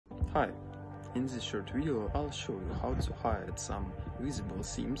Hi, in this short video I'll show you how to hide some visible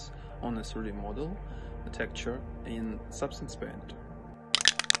seams on a 3D model, a texture in Substance Painter.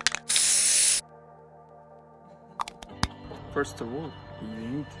 First of all, you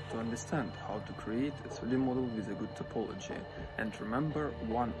need to understand how to create a 3D model with a good topology, and remember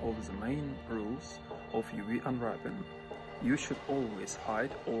one of the main rules of UV unwrapping. You should always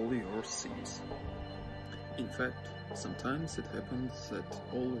hide all your seams. In fact, sometimes it happens that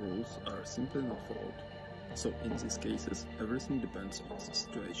all rules are simply not followed. So in these cases, everything depends on the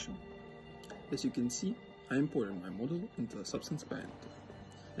situation. As you can see, I imported my model into the Substance Painter.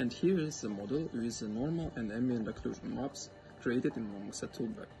 And here is the model with the normal and ambient occlusion maps created in Marmoset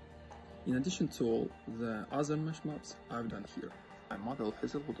toolbar. In addition to all the other mesh maps I've done here, my model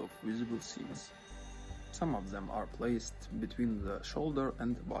has a lot of visible seams. Some of them are placed between the shoulder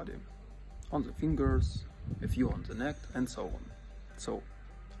and the body, on the fingers, a few on the neck, and so on. So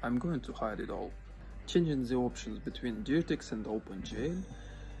I'm going to hide it all. Changing the options between DirectX and OpenGL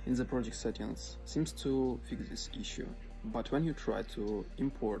in the project settings seems to fix this issue, but when you try to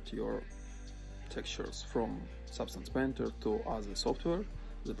import your textures from Substance Painter to other software,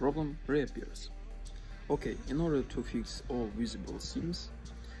 the problem reappears. Okay, in order to fix all visible seams,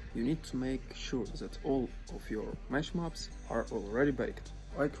 you need to make sure that all of your mesh maps are already baked.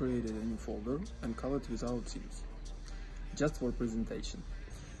 I created a new folder and called it without seams, just for presentation.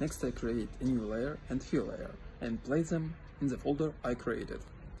 Next I create a new layer and fill layer and place them in the folder I created.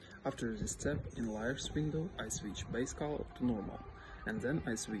 After this step, in layers window I switch base color to normal, and then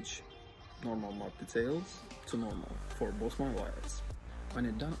I switch normal map details to normal for both my layers. When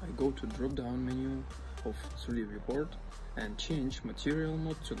it's done, I go to drop down menu of 3D viewport and change material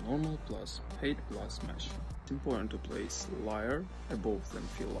mode to normal plus height plus mesh. It's important to place layer above the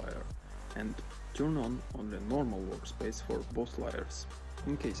fill layer and turn on only normal workspace for both layers.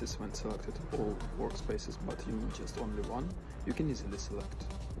 In cases when selected all workspaces but you need just only one, you can easily select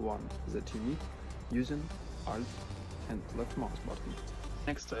one that you need using Alt and left mouse button.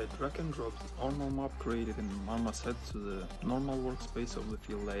 Next I drag and drop the normal map created in Marmoset to the normal workspace of the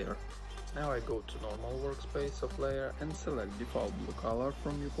fill layer. Now I go to normal workspace of layer and select default blue color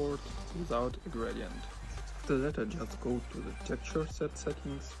from viewport without a gradient. After that I just go to the texture set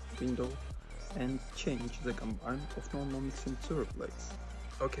settings window and change the combine of normal mixing to replace.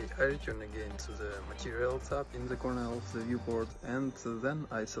 Okay, I return again to the material tab in the corner of the viewport, and then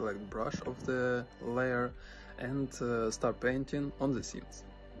I select brush of the layer and start painting on the seams.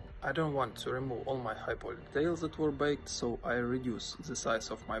 I don't want to remove all my high poly details that were baked, so I reduce the size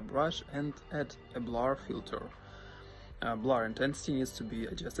of my brush and add a blur filter. Blur intensity needs to be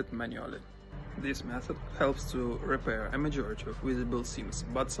adjusted manually. This method helps to repair a majority of visible seams,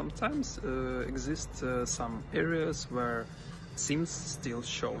 but sometimes exist some areas where seams still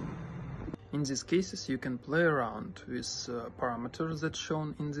shown. In these cases you can play around with parameters that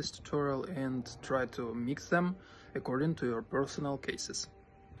shown in this tutorial and try to mix them according to your personal cases.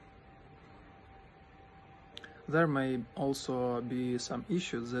 There may also be some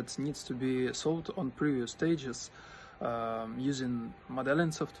issues that needs to be solved on previous stages using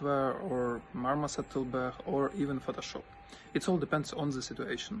modeling software or Marmoset toolbar or even Photoshop. It all depends on the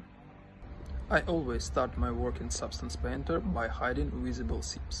situation. I always start my work in Substance Painter by hiding visible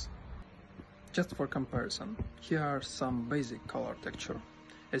seams. Just for comparison, here are some basic color texture.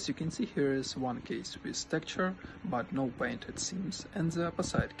 As you can see, here is one case with texture but no painted seams, and the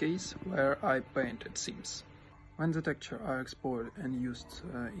opposite case where I painted seams. When the texture are exported and used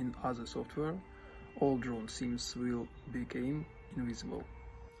in other software, all drawn seams will become invisible.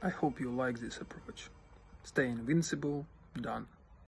 I hope you like this approach. Stay invincible. Done.